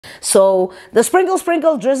So the sprinkle,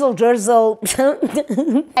 sprinkle, drizzle, drizzle.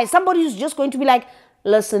 Somebody who's just going to be like,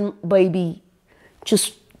 listen, baby,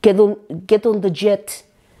 just get on the jet.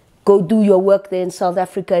 Go do your work there in South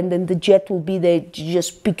Africa, and then the jet will be there to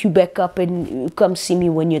just pick you back up and come see me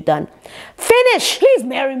when you're done. Finish! Please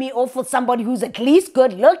marry me off with somebody who's at least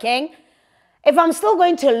good looking. If I'm still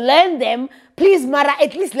going to learn them, please, Mara,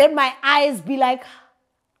 at least let my eyes be like...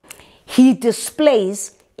 He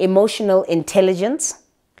displays emotional intelligence,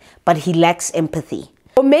 but he lacks empathy.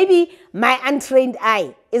 Or maybe my untrained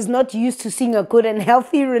eye is not used to seeing a good and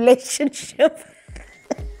healthy relationship.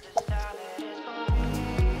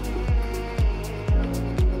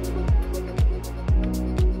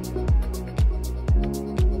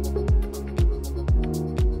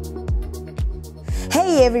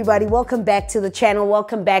 Hey everybody, welcome back to the channel.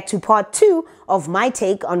 Welcome back to part 2 of my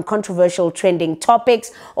take on controversial trending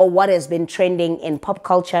topics, or what has been trending in pop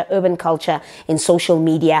culture, urban culture, in social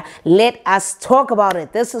media. Let us talk about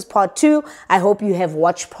it. This is part 2. I hope you have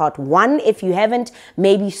watched part 1. If you haven't,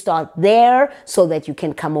 maybe start there so that you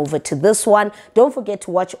can come over to this one. Don't forget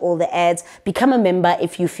to watch all the ads. Become a member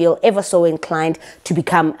if you feel ever so inclined to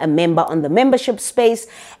become a member on the membership space.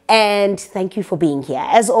 And thank you for being here.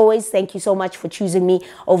 As always, thank you so much for choosing me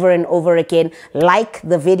over and over again. Like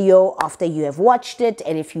the video after you have watched it.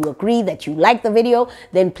 And if you agree that you like the video,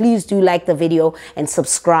 then please do like the video and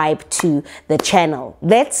subscribe to the channel.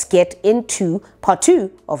 Let's get into part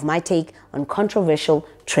 2 of my take on controversial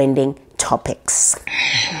trending topics.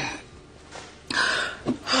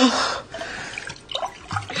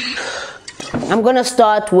 I'm going to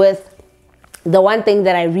start with the one thing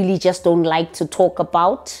that I really just don't like to talk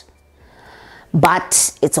about,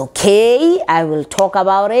 but it's okay. I will talk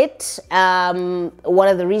about it. One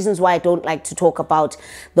of the reasons why I don't like to talk about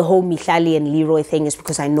the whole Mihlali and Leeroy thing is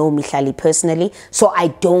because I know Mihlali personally, so I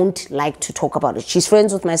don't like to talk about it. She's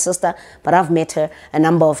friends with my sister, but I've met her a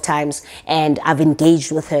number of times and I've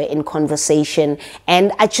engaged with her in conversation,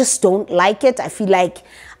 and I just don't like it. I feel like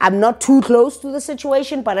I'm not too close to the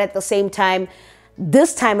situation, but at the same time,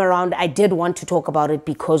 this time around, I did want to talk about it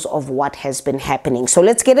because of what has been happening. So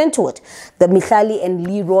let's get into it. The Mihlali and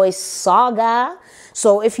Leeroy saga.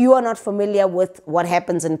 So if you are not familiar with what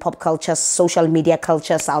happens in pop culture, social media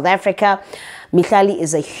culture, South Africa, Mihlali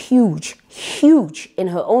is a huge in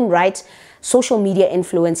her own right social media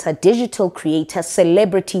influencer, digital creator,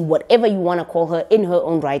 celebrity, whatever you want to call her, in her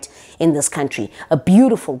own right in this country. A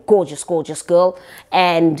beautiful, gorgeous girl,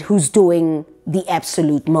 and who's doing the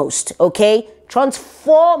absolute most, okay?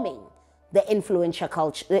 Transforming the influencer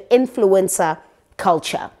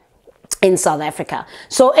culture in South Africa.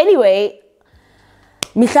 So anyway,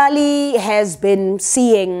 Mihlali has been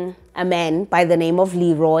seeing a man by the name of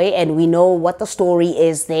Leeroy, and we know what the story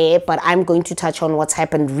is there, but I'm going to touch on what's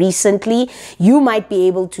happened recently. You might be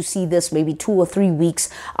able to see this maybe 2 or 3 weeks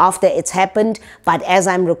after it's happened, but as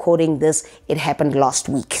I'm recording this, it happened last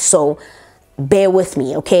week. So bear with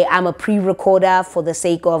me, okay? I'm a pre-recorder for the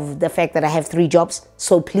sake of the fact that I have 3 jobs,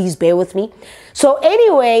 so please bear with me. So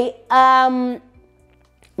anyway, Mihlali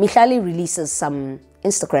releases some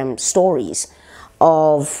Instagram stories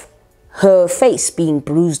of her face being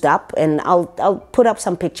bruised up, and I'll put up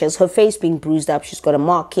some pictures. Her face being bruised up. She's got a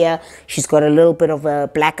mark here. She's got a little bit of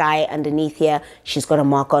a black eye underneath here. She's got a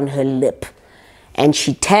mark on her lip. And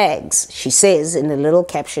she says in a little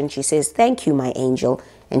caption, she says, "Thank you, my angel."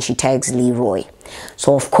 And she tags Leeroy.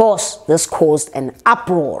 So of course, this caused an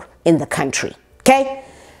uproar in the country, okay?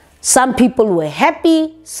 Some people were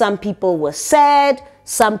happy, some people were sad,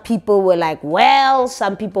 some people were like, well,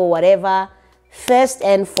 some people whatever. First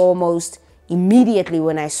and foremost, immediately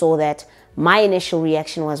when I saw that, my initial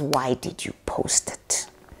reaction was, why did you post it?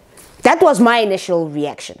 That was my initial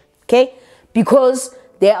reaction, okay? Because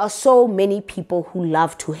there are so many people who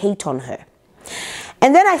love to hate on her.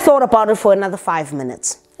 And then I thought about it for another 5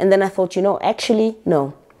 minutes. And then I thought, you know, actually,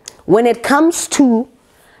 no. When it comes to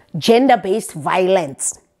gender-based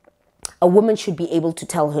violence, a woman should be able to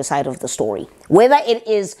tell her side of the story. Whether it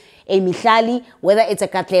is a Mihlali, whether it's a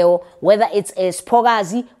Katleho, whether it's a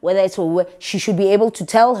Spogazi, whether it's a... She should be able to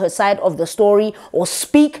tell her side of the story or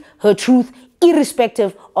speak her truth,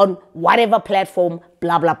 irrespective on whatever platform,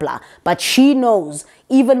 blah, blah, blah. But she knows,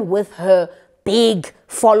 even with her big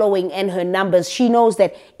following and her numbers, she knows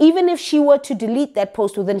that even if she were to delete that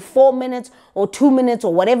post within 4 minutes or 2 minutes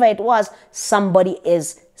or whatever it was, somebody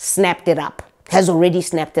has already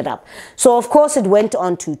snapped it up. So of course it went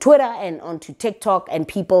onto Twitter and onto TikTok, and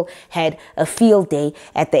people had a field day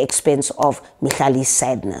at the expense of Mihlali's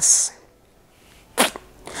sadness.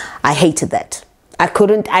 I hated that. I'm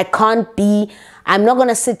not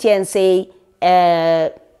gonna sit here and say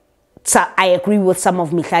So I agree with some of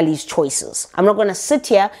Mihlali's choices. I'm not going to sit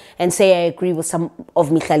here and say I agree with some of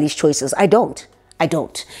Mihlali's choices. I don't.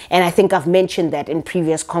 And I think I've mentioned that in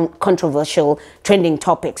previous controversial trending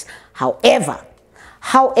topics. However,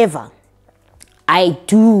 I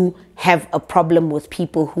do have a problem with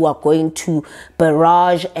people who are going to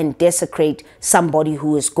barrage and desecrate somebody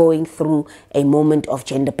who is going through a moment of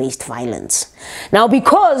gender-based violence. Now,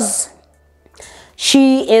 because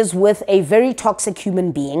she is with a very toxic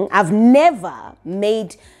human being, I've never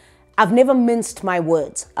minced my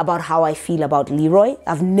words about how I feel about Leeroy.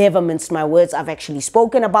 I've never minced my words. I've actually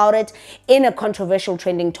spoken about it in a controversial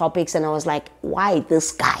trending topics, and I was like, why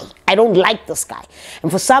this guy? I don't like this guy.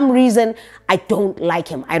 And for some reason, I don't like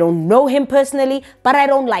him. I don't know him personally, but I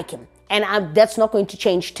don't like him. And that's not going to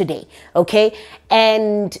change today, okay?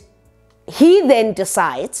 And he then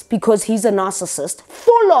decides, because he's a narcissist,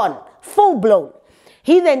 full blown,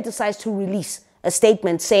 he then decides to release a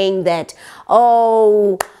statement saying that,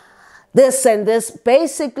 oh, this and this,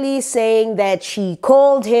 basically saying that she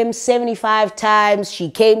called him 75 times, she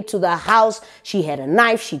came to the house, she had a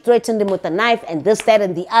knife, she threatened him with a knife, and this, that,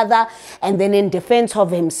 and the other. And then in defense of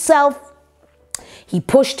himself, he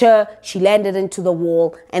pushed her, she landed into the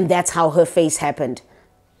wall, and that's how her face happened.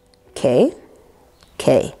 Okay.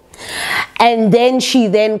 And then she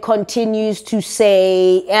then continues to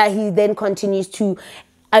say, he then continues to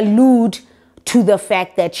allude to the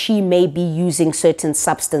fact that she may be using certain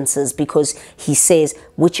substances, because he says,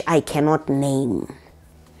 which I cannot name.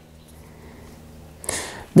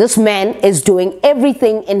 This man is doing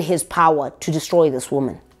everything in his power to destroy this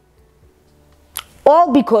woman.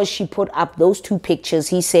 All because she put up those two pictures.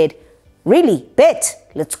 He said, really,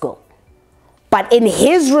 bet, let's go. But in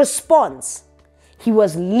his response, he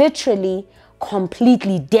was literally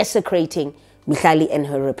completely desecrating Mihlali and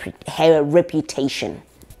her reputation.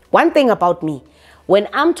 One thing about me, when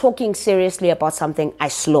I'm talking seriously about something, I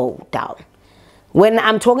slow down. When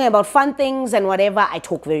I'm talking about fun things and whatever, I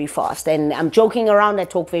talk very fast. And I'm joking around, I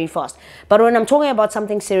talk very fast. But when I'm talking about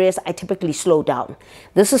something serious, I typically slow down.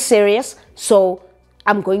 This is serious, so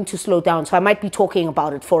I'm going to slow down. So I might be talking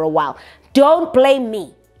about it for a while. Don't blame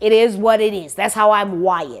me. It is what it is. That's how I'm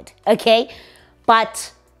wired, okay?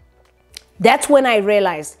 But that's when I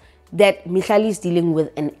realized that Mihlali is dealing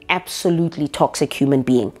with an absolutely toxic human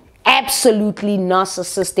being. Absolutely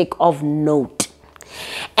narcissistic of note.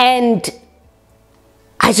 And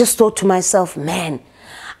I just thought to myself, man,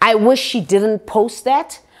 I wish she didn't post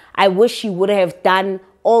that. I wish she would have done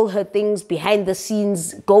all her things behind the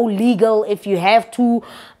scenes. Go legal if you have to.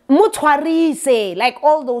 Mutwarise, like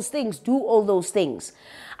all those things. Do all those things.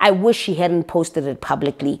 I wish she hadn't posted it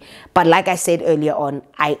publicly. But like I said earlier on,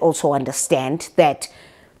 I also understand that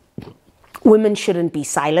women shouldn't be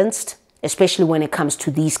silenced, especially when it comes to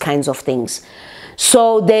these kinds of things.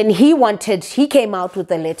 So then he came out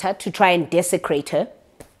with a letter to try and desecrate her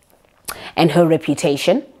and her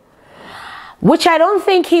reputation, which I don't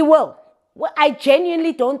think he will. Well, I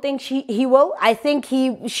genuinely don't think he will. I think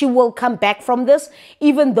she will come back from this,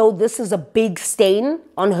 even though this is a big stain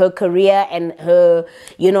on her career and her,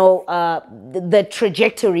 the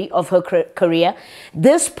trajectory of her career.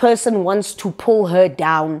 This person wants to pull her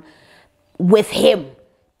down with him,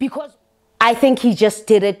 because I think he just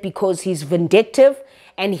did it because he's vindictive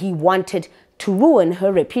and he wanted to ruin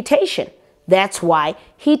her reputation. That's why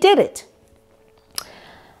he did it.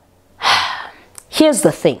 Here's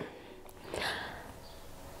the thing.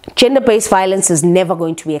 Gender-based violence is never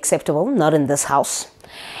going to be acceptable, not in this house.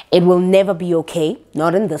 It will never be okay,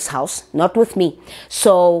 not in this house, not with me.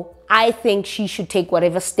 So I think she should take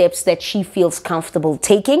whatever steps that she feels comfortable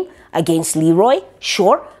taking against Leeroy.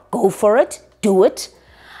 Sure, go for it, do it.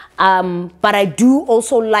 But I do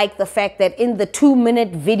also like the fact that in the 2-minute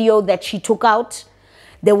video that she took out,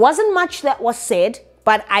 there wasn't much that was said,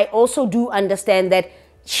 but I also do understand that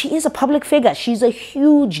she is a public figure. She's a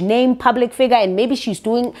huge name public figure, and maybe she's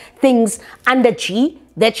doing things under G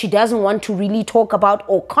that she doesn't want to really talk about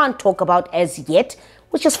or can't talk about as yet,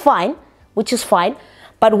 which is fine,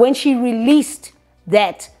 But when she released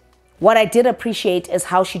that, what I did appreciate is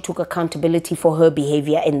how she took accountability for her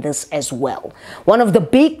behavior in this as well. One of the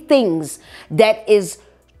big things that is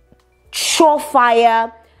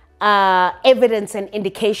surefire evidence and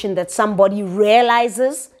indication that somebody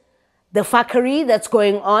realizes the fuckery that's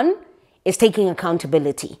going on is taking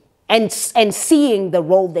accountability and seeing the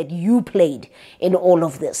role that you played in all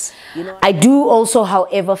of this. I do also,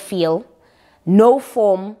 however, feel no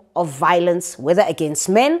form of violence, whether against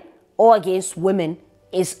men or against women,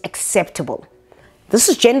 is acceptable. This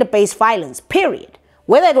is gender-based violence, period.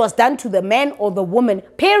 Whether it was done to the man or the woman,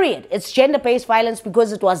 period. It's gender-based violence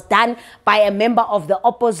because it was done by a member of the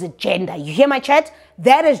opposite gender. You hear my chat?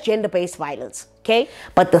 That is gender-based violence, okay?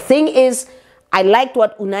 But the thing is, I liked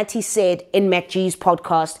what Unati said in MacG's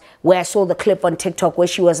podcast, where I saw the clip on TikTok where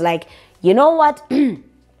she was like, you know what?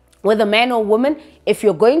 Whether man or woman, if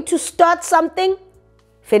you're going to start something,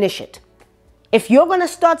 finish it. If you're going to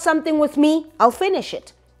start something with me, I'll finish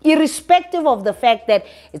it. Irrespective of the fact that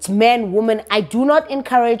it's man, woman, I do not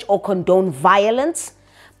encourage or condone violence.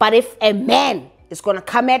 But if a man is going to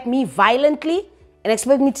come at me violently and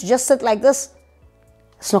expect me to just sit like this,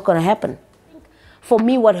 it's not going to happen. For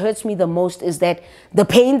me, what hurts me the most is that the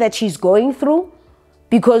pain that she's going through,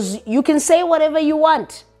 because you can say whatever you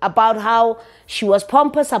want about how she was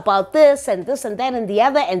pompous about this and that and the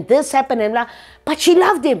other, and this happened and blah, but she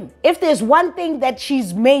loved him. If there's one thing that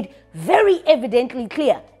she's made very evidently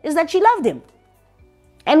clear, is that she loved him.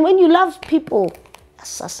 And when you love people,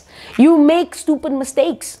 you make stupid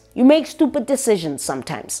mistakes. You make stupid decisions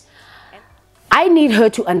sometimes. I need her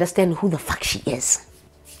to understand who the fuck she is.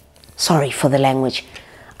 Sorry for the language.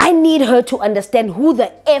 I need her to understand who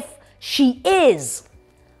the F she is.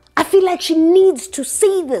 I feel like she needs to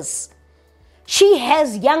see this. She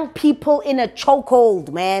has young people in a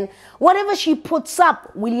chokehold, man. Whatever she puts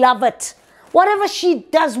up, we love it. Whatever she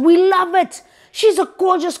does, we love it. She's a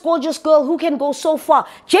gorgeous, gorgeous girl who can go so far.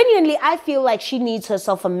 Genuinely, I feel like she needs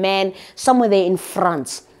herself a man somewhere there in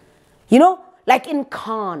France. You know, like in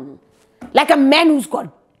Cannes. Like a man who's got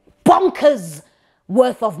bonkers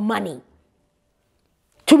worth of money.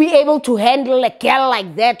 To be able to handle a girl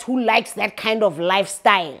like that who likes that kind of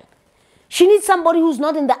lifestyle. She needs somebody who's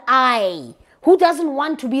not in the eye. Who doesn't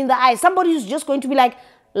want to be in the eye. Somebody who's just going to be like,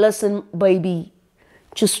 listen, baby,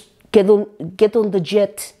 just get on the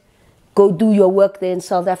jet. Go do your work there in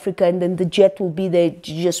South Africa, and then the jet will be there to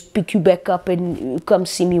just pick you back up and you come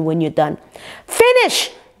see me when you're done.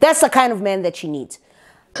 Finish! That's the kind of man that she needs.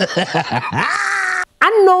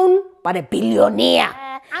 Unknown, but a billionaire.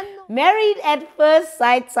 Married at First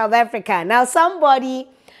Sight, South Africa. Now, somebody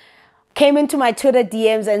came into my Twitter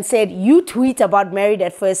DMs and said, you tweet about Married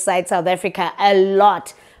at First Sight, South Africa a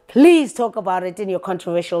lot. Please talk about it in your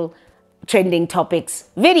controversial trending topics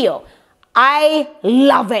video. I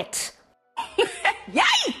love it.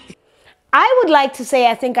 Yay! I would like to say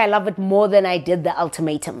I think I love it more than I did the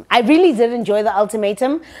ultimatum. I really did enjoy the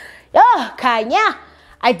ultimatum. Oh, Kanya.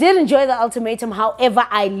 I did enjoy the ultimatum. However,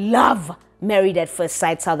 I love Married at First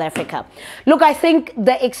Sight South Africa. Look, I think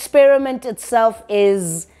the experiment itself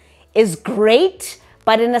is great.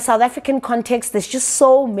 But in a South African context, there's just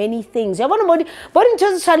so many things. But in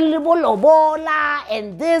terms of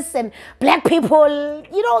and this and black people,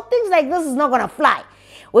 you know, things like this is not going to fly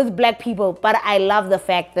with black people. But I love the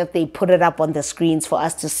fact that they put it up on the screens for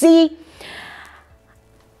us to see.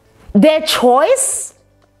 Their choice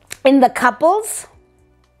in the couples,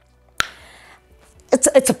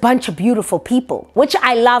 it's a bunch of beautiful people, which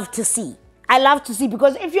I love to see. I love to see,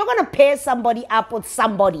 because if you're going to pair somebody up with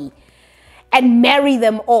somebody and marry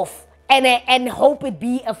them off and hope it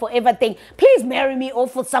be a forever thing, please marry me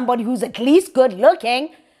off with somebody who's at least good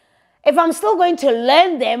looking. If I'm still going to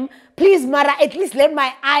learn them, please, Mara, at least let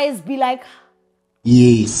my eyes be like,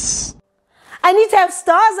 yes. I need to have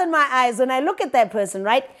stars in my eyes when I look at that person,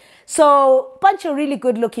 right? So, bunch of really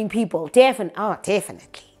good looking people. Definitely.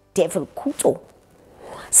 Kuto.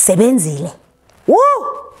 Sebenzile.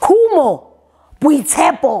 Woo! Kumo.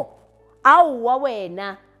 Buitepo. Awa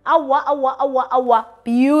wena. Awa.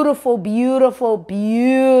 Beautiful, beautiful,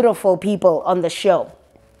 beautiful people on the show.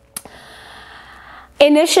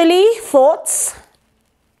 Initially, thoughts.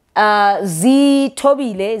 Z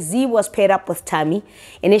was paired up with Tammy.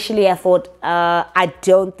 Initially, I thought, I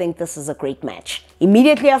don't think this is a great match.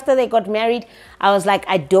 Immediately after they got married, I was like,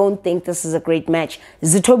 I don't think this is a great match.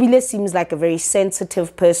 Zitobile seems like a very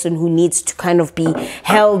sensitive person who needs to kind of be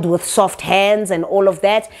held with soft hands and all of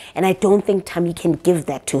that. And I don't think Tammy can give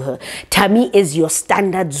that to her. Tammy is your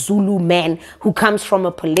standard Zulu man who comes from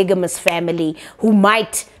a polygamous family, who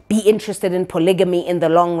might be interested in polygamy in the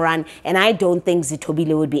long run, and I don't think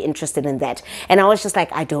Zitobile would be interested in that. And I was just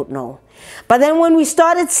like, I don't know. But then when we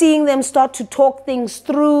started seeing them start to talk things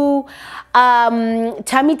through,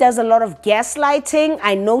 Tammy does a lot of gaslighting.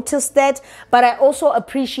 I noticed that, but I also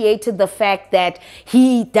appreciated the fact that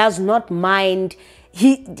he does not mind.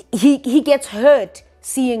 He gets hurt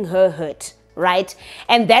seeing her hurt, right?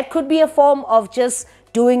 And that could be a form of just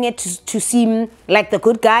doing it to seem like the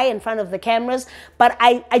good guy in front of the cameras. But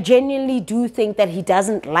I genuinely do think that he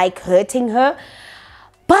doesn't like hurting her.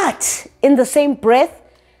 But in the same breath,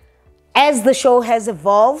 as the show has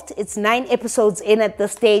evolved, it's 9 episodes in at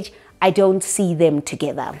this stage, I don't see them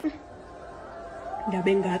together.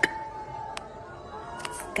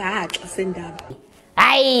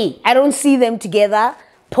 I don't see them together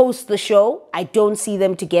post the show. I don't see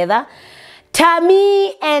them together. Tabang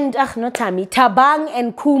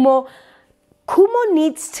and Kumo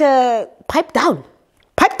needs to pipe down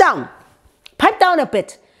a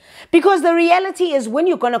bit. Because the reality is, when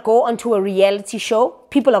you're going to go onto a reality show,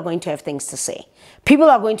 people are going to have things to say. People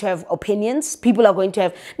are going to have opinions. People are going to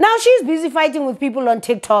have... Now she's busy fighting with people on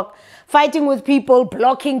TikTok, fighting with people,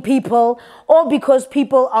 blocking people, all because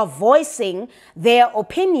people are voicing their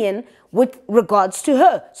opinion with regards to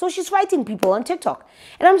her. So she's fighting people on TikTok.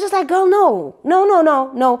 And I'm just like, girl, no.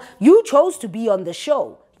 You chose to be on the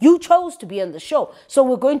show. You chose to be on the show. So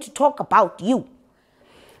we're going to talk about you.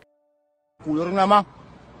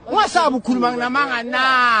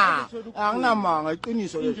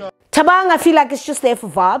 Tabang, I feel like it's just there for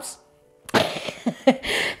vibes.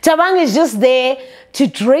 Tabang is just there to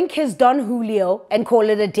drink his Don Julio and call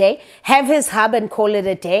it a day, have his hub and call it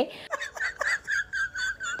a day.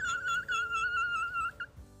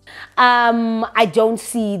 I don't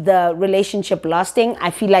see the relationship lasting. I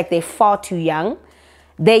feel like they're far too young.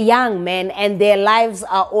 They're young, man, and their lives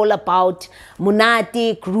are all about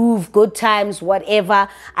munati, groove, good times, whatever.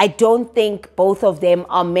 I don't think both of them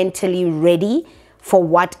are mentally ready for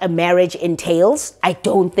what a marriage entails. I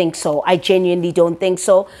don't think so. I genuinely don't think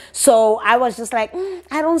so. So I was just like,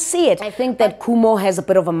 I don't see it. I think that Kumo has a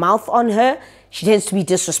bit of a mouth on her. She tends to be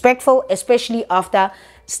disrespectful, especially after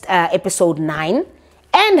episode 9,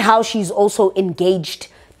 and how she's also engaged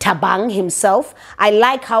Tabang himself. I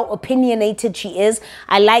like how opinionated she is.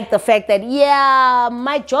 I like the fact that, yeah,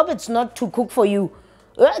 my job is not to cook for you.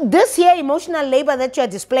 This here emotional labor that you're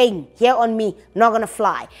displaying here on me, not gonna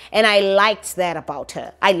fly. And I liked that about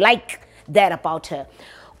her. I like that about her.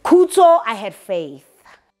 Kuto, I had faith.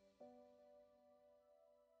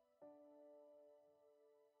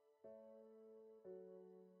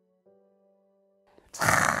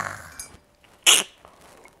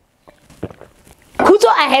 Kuto,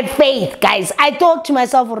 I had faith, guys. I thought to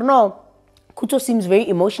myself, no, Kuto seems very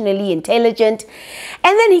emotionally intelligent.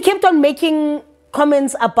 And then he kept on making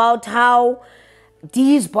comments about how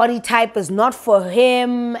Dee's body type is not for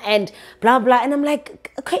him and blah, blah. And I'm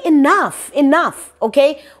like, okay, enough,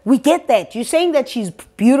 okay? We get that. You're saying that she's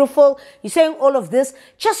beautiful. You're saying all of this.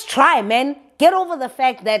 Just try, man. Get over the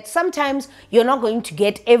fact that sometimes you're not going to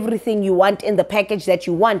get everything you want in the package that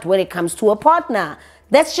you want when it comes to a partner.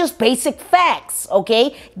 That's just basic facts,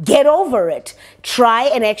 okay? Get over it. Try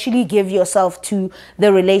and actually give yourself to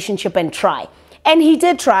the relationship and try. And he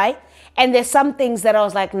did try. And there's some things that I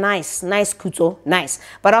was like, nice, Kuto, nice.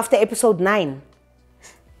 But after episode 9,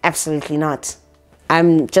 absolutely not.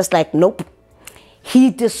 I'm just like, nope. He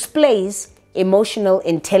displays emotional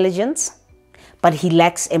intelligence, but he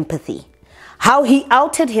lacks empathy. How he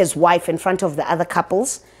outed his wife in front of the other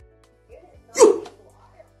couples.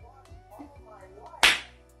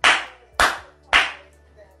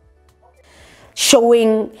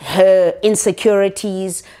 Showing her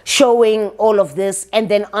insecurities, showing all of this, and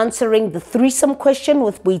then answering the threesome question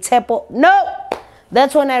with Boitepo. No!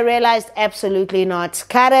 That's when I realized absolutely not.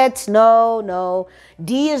 Cut it. No.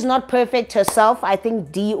 Dee is not perfect herself. I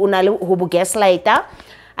think Dee unale hubu gaslighter.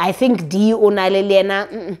 I think Dee unale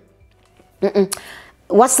lena.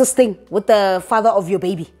 What's this thing with the father of your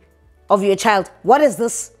baby, of your child? What is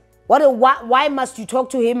this? Why must you talk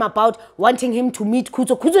to him about wanting him to meet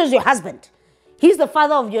Kuto? Kuto is your husband. He's the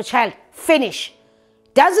father of your child. Finish.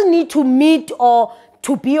 Doesn't need to meet or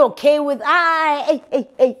to be okay with, hey.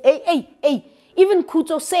 Even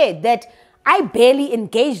Kuto said that I barely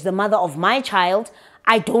engage the mother of my child.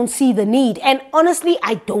 I don't see the need. And honestly,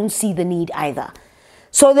 I don't see the need either.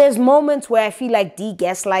 So there's moments where I feel like Dee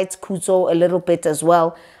gaslights Kuto a little bit as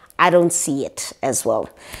well. I don't see it as well.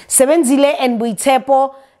 Sebenzile and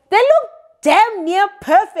Boitepo, they look damn near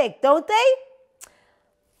perfect, don't they?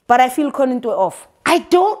 But I feel Konintwe off. I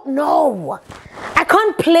don't know. I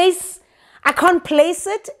can't place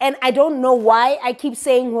it, and I don't know why I keep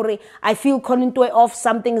saying, Hore, I feel Konintwe off,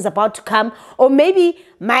 something is about to come. Or maybe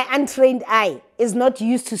my untrained eye is not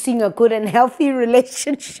used to seeing a good and healthy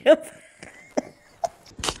relationship.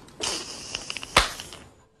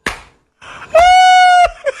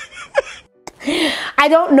 I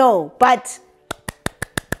don't know, but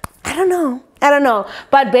I don't know. I don't know,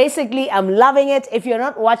 but basically I'm loving it. If you're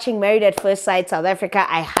not watching Married at First Sight South Africa,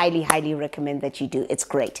 I highly, highly recommend that you do. It's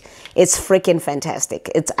great. It's freaking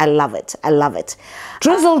fantastic. I love it. I love it.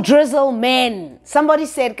 Drizzle Drizzle men. Somebody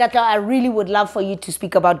said, Katleho, I really would love for you to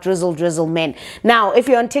speak about Drizzle Drizzle men. Now, if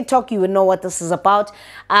you're on TikTok, you would know what this is about.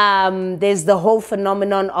 There's the whole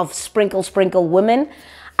phenomenon of sprinkle, sprinkle women.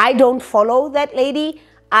 I don't follow that lady.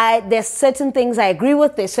 There's certain things I agree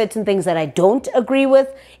with. There's certain things that I don't agree with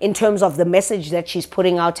in terms of the message that she's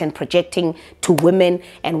putting out and projecting to women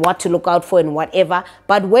and what to look out for and whatever.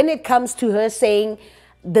 But when it comes to her saying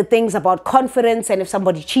the things about confidence and if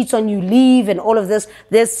somebody cheats on you, leave and all of this,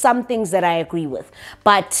 there's some things that I agree with.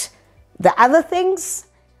 But the other things,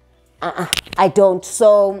 I don't.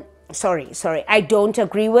 So, sorry, I don't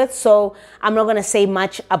agree with. So I'm not going to say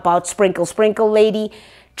much about sprinkle, sprinkle lady.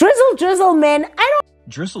 Drizzle Drizzle men, I don't.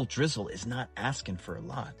 Drizzle Drizzle is not asking for a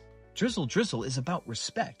lot. Drizzle Drizzle is about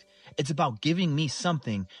respect. It's about giving me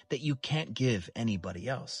something that you can't give anybody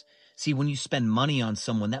else. See, when you spend money on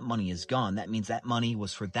someone, that money is gone. That means that money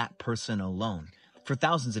was for that person alone. For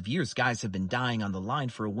thousands of years, guys have been dying on the line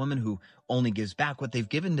for a woman who only gives back what they've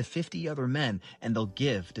given to 50 other men, and they'll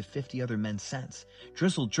give to 50 other men since.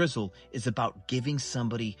 Drizzle Drizzle is about giving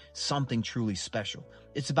somebody something truly special.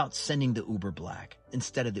 It's about sending the Uber Black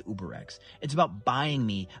instead of the Uber X. It's about buying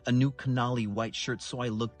me a new Mihlali white shirt so I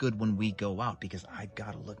look good when we go out, because I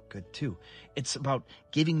gotta look good too. It's about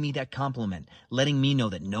giving me that compliment, letting me know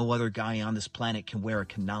that no other guy on this planet can wear a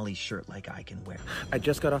Mihlali shirt like I can wear. I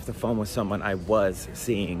just got off the phone with someone I was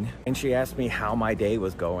seeing, and she asked me how my day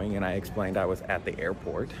was going, and I explained I was at the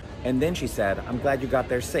airport. And then she said, I'm glad you got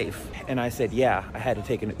there safe. And I said, yeah, I had to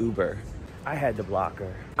take an Uber. I had to block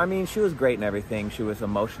her. I mean, she was great and everything. She was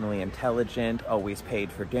emotionally intelligent, always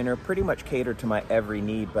paid for dinner, pretty much catered to my every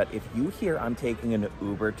need. But if you hear I'm taking an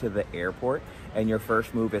Uber to the airport and your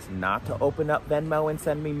first move is not to open up Venmo and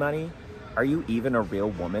send me money, are you even a real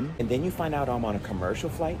woman? And then you find out I'm on a commercial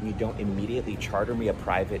flight and you don't immediately charter me a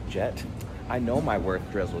private jet? I know my worth,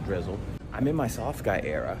 Drizzle Drizzle. I'm in my soft guy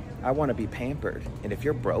era. I want to be pampered. And if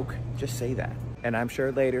you're broke, just say that. And I'm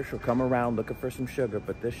sure later she'll come around looking for some sugar,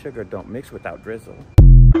 but this sugar don't mix without drizzle.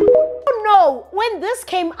 No, when this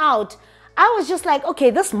came out, I was just like, okay,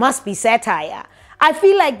 this must be satire. I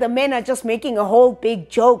feel like the men are just making a whole big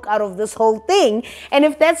joke out of this whole thing. And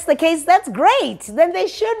if that's the case, that's great. Then they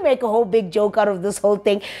should make a whole big joke out of this whole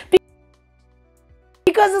thing.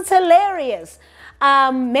 Because it's hilarious.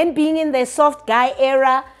 Men being in their soft guy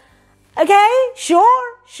era. Okay,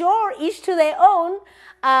 sure, each to their own.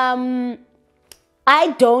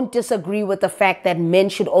 I don't disagree with the fact that men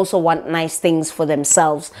should also want nice things for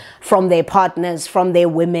themselves, from their partners, from their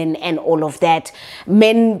women, and all of that.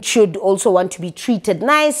 Men should also want to be treated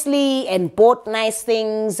nicely and bought nice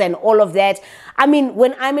things and all of that. I mean,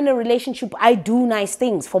 when I'm in a relationship, I do nice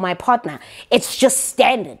things for my partner. It's just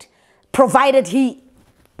standard, provided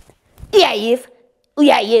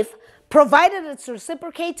provided it's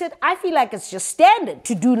reciprocated. I feel like it's just standard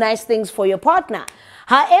to do nice things for your partner.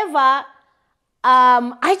 However,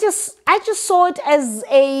 I just saw it as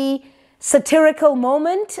a satirical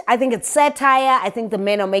moment. I think it's satire. I think the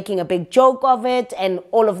men are making a big joke of it and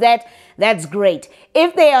all of that. That's great.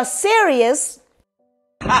 If they are serious,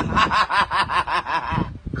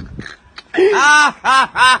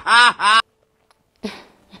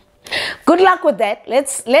 good luck with that.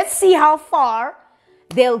 Let's see how far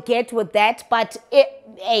they'll get with that. But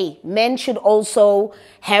hey, men should also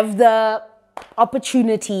have the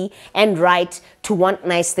opportunity and right to want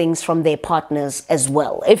nice things from their partners as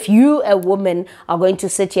well. If you, a woman, are going to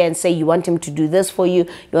sit here and say you want him to do this for you,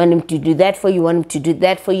 you want him to do that for you, you want him to do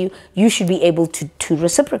that for you, you should be able to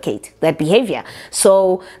reciprocate that behavior.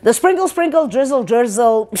 So the sprinkle, sprinkle, drizzle,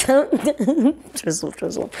 drizzle, drizzle,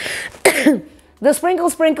 drizzle. The sprinkle,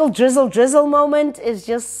 sprinkle, drizzle, drizzle moment is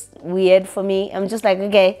just weird for me. I'm just like,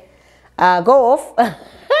 okay, go off.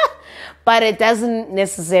 But it doesn't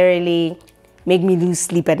necessarily make me lose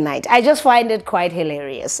sleep at night. I just find it quite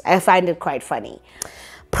hilarious. I find it quite funny.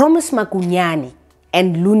 Promise Makunyani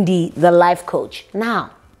and Lundi, the life coach.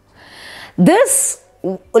 Now, this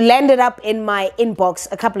landed up in my inbox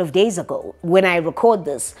a couple of days ago when I record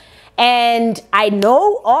this. And I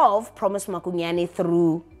know of Promise Makunyani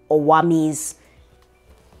through Owami's,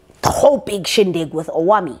 the whole big shindig with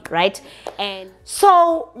Owami, right? And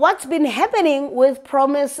so what's been happening with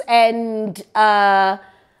Promise and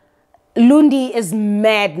Lundi is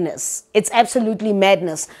madness. It's absolutely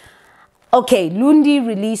madness. Okay, Lundi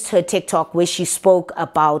released her TikTok where she spoke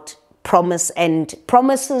about Promise and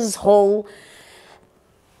Promise's whole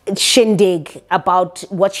shindig about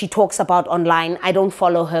what she talks about online. I don't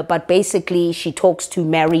follow her, but basically she talks to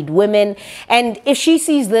married women. And if she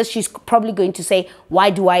sees this, she's probably going to say, why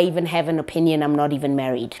do I even have an opinion? I'm not even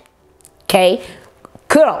married. Okay,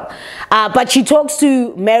 cool. But she talks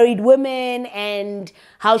to married women and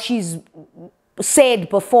how she's said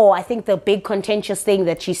before, I think the big contentious thing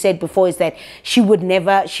that she said before is that she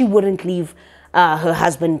wouldn't leave her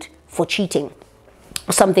husband for cheating.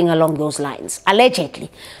 Something along those lines, allegedly.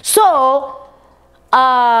 So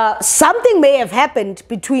something may have happened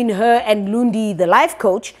between her and Lundi, the life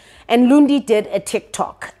coach, and Lundi did a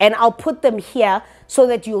TikTok, and I'll put them here so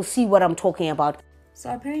that you'll see what I'm talking about.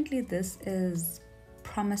 So apparently this is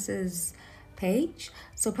Promise's page.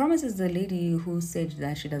 So Promise is the lady who said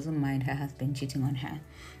that she doesn't mind her husband cheating on her,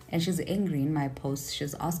 and she's angry in my post.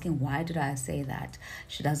 She's asking, why did I say that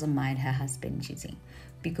she doesn't mind her husband cheating?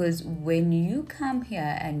 Because when you come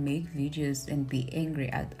here and make videos and be angry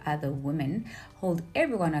at other women, hold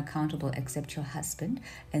everyone accountable except your husband,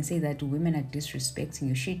 and say that women are disrespecting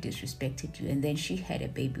you, she disrespected you, and then she had a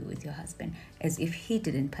baby with your husband as if he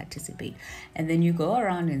didn't participate. And then you go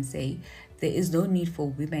around and say there is no need for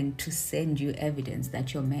women to send you evidence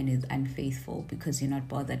that your man is unfaithful because you're not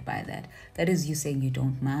bothered by that. That is you saying you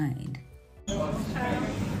don't mind.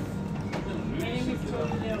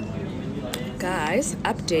 Guys,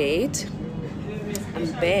 update.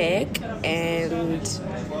 I'm back, and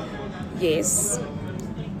yes,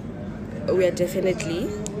 we are definitely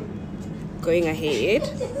going ahead.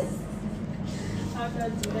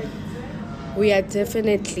 We are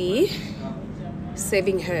definitely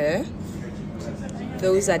saving her.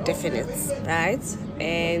 Those are definites, right?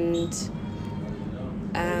 And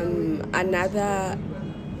another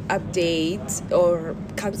update or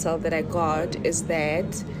counsel that I got is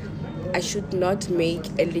that I should not make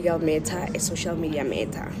a legal matter a social media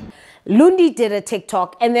matter. Lundi did a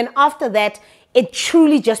TikTok, and then after that, it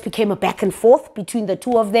truly just became a back and forth between the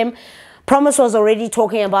two of them. Promise was already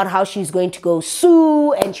talking about how she's going to go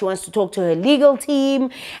sue, and she wants to talk to her legal team,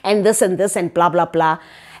 and this and blah, blah, blah.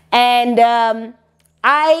 And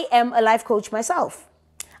I am a life coach myself.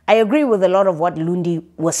 I agree with a lot of what Lundi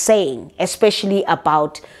was saying, especially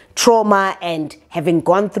about trauma and having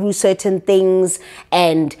gone through certain things,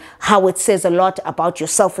 and how it says a lot about your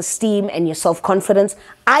self-esteem and your self-confidence.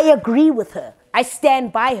 I agree with her. I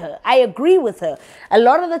stand by her. I agree with her. A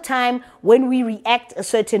lot of the time when we react a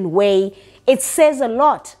certain way, it says a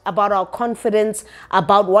lot about our confidence,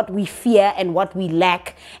 about what we fear and what we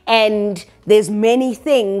lack. And there's many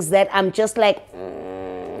things that I'm just like,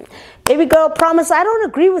 baby girl, Promise, I don't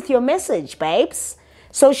agree with your message, babes.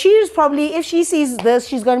 So she's probably, if she sees this,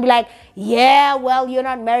 she's going to be like, yeah, well, you're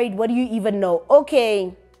not married. What do you even know?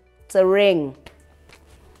 Okay, it's a ring.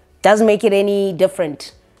 Doesn't make it any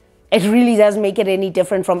different. It really doesn't make it any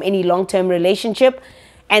different from any long-term relationship.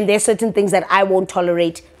 And there's certain things that I won't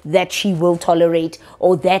tolerate that she will tolerate,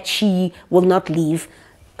 or that she will not leave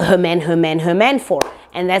her man for.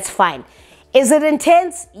 And that's fine. Is it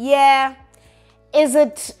intense? Yeah. Is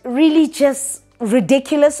it really just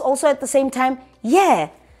ridiculous also at the same time? Yeah.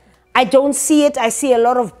 I don't see it. I see a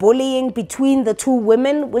lot of bullying between the two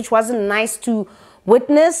women, which wasn't nice to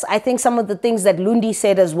witness. I think some of the things that Lundi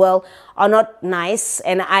said as well are not nice.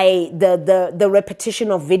 And the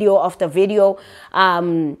repetition of video after video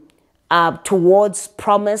towards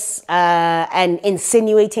Promise and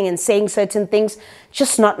insinuating and saying certain things,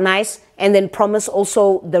 just not nice. And then Promise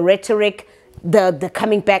also, the rhetoric, the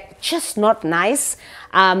coming back, just not nice.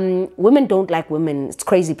 Women don't like women. It's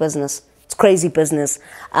crazy business. It's crazy business.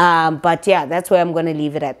 But yeah, that's where I'm going to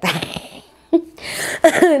leave it at that.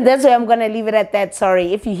 That's where I'm going to leave it at that.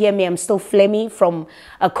 Sorry, if you hear me, I'm still phlegmy from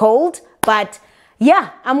a cold. But yeah,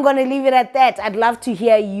 I'm going to leave it at that. I'd love to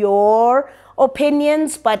hear your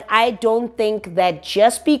opinions, but I don't think that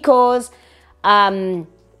just because the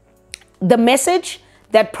message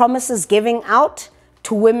that Promise is giving out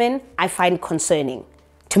to women, I find concerning.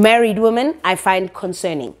 To married women, I find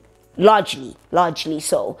concerning. Largely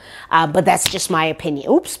so. But that's just my opinion.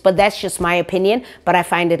 Oops, but that's just my opinion. But I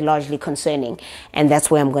find it largely concerning. And that's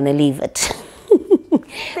where I'm going to leave it.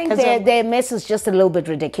 I think their mess is just a little bit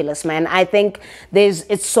ridiculous, man. I think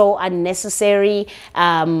it's so unnecessary.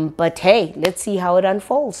 But hey, let's see how it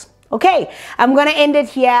unfolds. Okay, I'm going to end it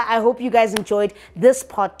here. I hope you guys enjoyed this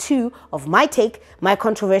part 2 of my take, my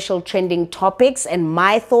controversial trending topics, and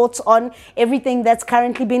my thoughts on everything that's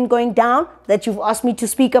currently been going down that you've asked me to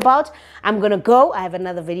speak about. I'm going to go. I have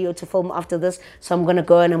another video to film after this, so I'm going to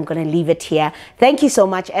go and I'm going to leave it here. Thank you so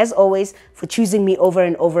much, as always, for choosing me over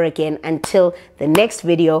and over again. Until the next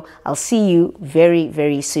video, I'll see you very,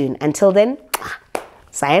 very soon. Until then,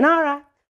 sayonara.